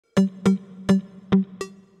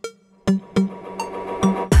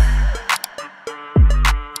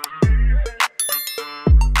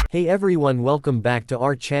Hey everyone, welcome back to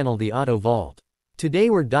our channel The Auto Vault. Today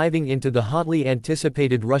we're diving into the hotly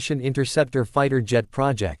anticipated Russian interceptor fighter jet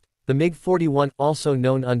project, the MiG-41, also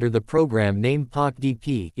known under the program name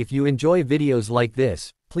PAK-DP. If you enjoy videos like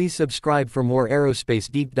this, please subscribe for more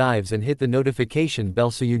aerospace deep dives and hit the notification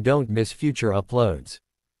bell so you don't miss future uploads.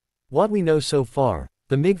 What we know so far,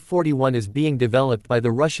 the MiG-41 is being developed by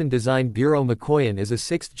the Russian design bureau Mikoyan as a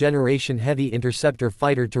sixth-generation heavy interceptor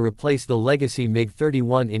fighter to replace the legacy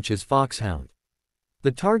MiG-31 Foxhound.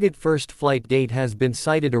 The target first flight date has been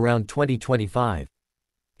cited around 2025.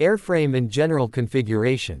 Airframe and general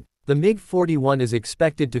configuration. The MiG-41 is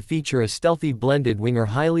expected to feature a stealthy blended wing or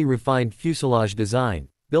highly refined fuselage design,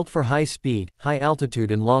 built for high speed, high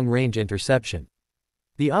altitude and long-range interception.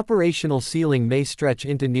 The operational ceiling may stretch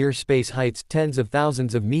into near space heights tens of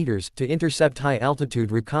thousands of meters to intercept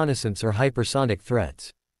high-altitude reconnaissance or hypersonic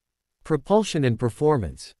threats. Propulsion and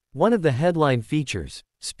performance. One of the headline features,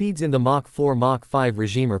 speeds in the Mach 4 Mach 5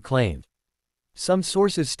 regime are claimed. Some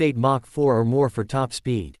sources state Mach 4 or more for top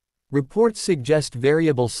speed. Reports suggest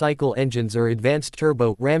variable cycle engines or advanced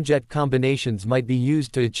turbo ramjet combinations might be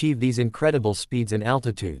used to achieve these incredible speeds and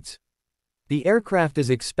altitudes. The aircraft is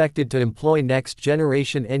expected to employ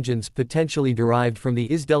next-generation engines potentially derived from the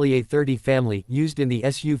Izdeliye-30 family used in the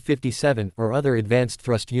Su-57 or other advanced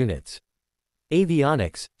thrust units.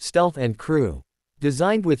 Avionics, stealth and crew.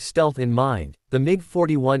 Designed with stealth in mind, the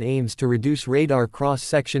MiG-41 aims to reduce radar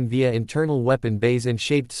cross-section via internal weapon bays and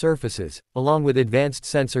shaped surfaces, along with advanced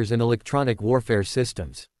sensors and electronic warfare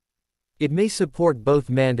systems. It may support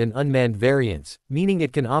both manned and unmanned variants, meaning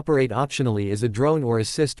it can operate optionally as a drone or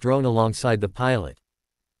assist drone alongside the pilot.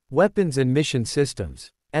 Weapons and mission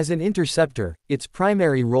systems. As an interceptor, its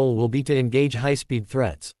primary role will be to engage high-speed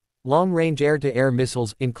threats, long-range air-to-air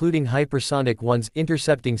missiles, including hypersonic ones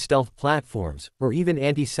intercepting stealth platforms, or even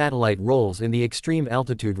anti-satellite roles in the extreme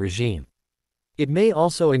altitude regime. It may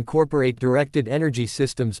also incorporate directed energy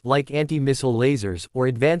systems like anti-missile lasers or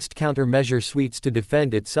advanced countermeasure suites to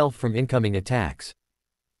defend itself from incoming attacks.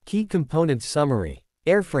 Key components summary.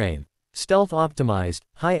 Airframe. Stealth optimized,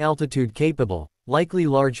 high altitude capable, likely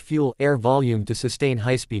large fuel air volume to sustain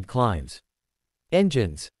high-speed climbs.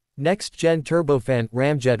 Engines. Next-gen turbofan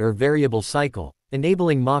ramjet or variable cycle,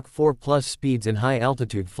 enabling Mach 4 plus speeds in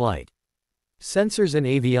high-altitude flight. Sensors and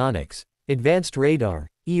avionics. Advanced radar,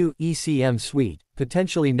 ECM suite,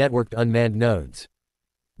 potentially networked unmanned nodes.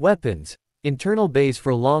 Weapons. Internal bays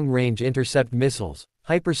for long-range intercept missiles,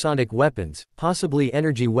 hypersonic weapons, possibly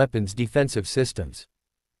energy weapons defensive systems.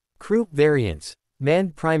 Crew variants.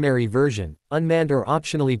 Manned primary version, unmanned or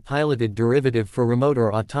optionally piloted derivative for remote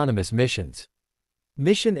or autonomous missions.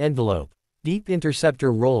 Mission envelope. Deep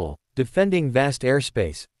interceptor role, defending vast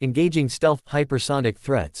airspace, engaging stealth hypersonic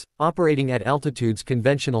threats, operating at altitudes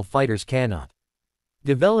conventional fighters cannot.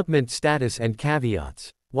 Development status and caveats.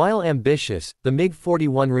 While ambitious, the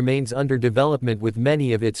MiG-41 remains under development with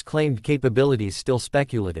many of its claimed capabilities still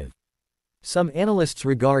speculative. Some analysts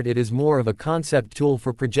regard it as more of a concept tool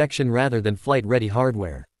for projection rather than flight-ready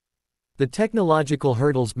hardware. The technological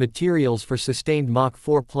hurdles, materials for sustained Mach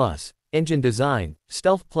 4+, engine design,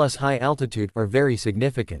 stealth plus high altitude are very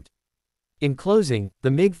significant. In closing, the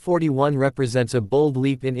MiG-41 represents a bold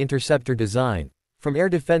leap in interceptor design, from air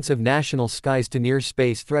defense of national skies to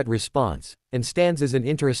near-space threat response, and stands as an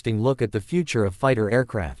interesting look at the future of fighter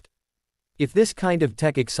aircraft. If this kind of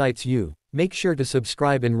tech excites you, make sure to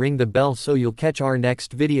subscribe and ring the bell so you'll catch our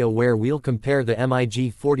next video where we'll compare the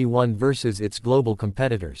MiG-41 versus its global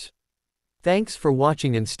competitors. Thanks for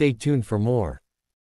watching and stay tuned for more.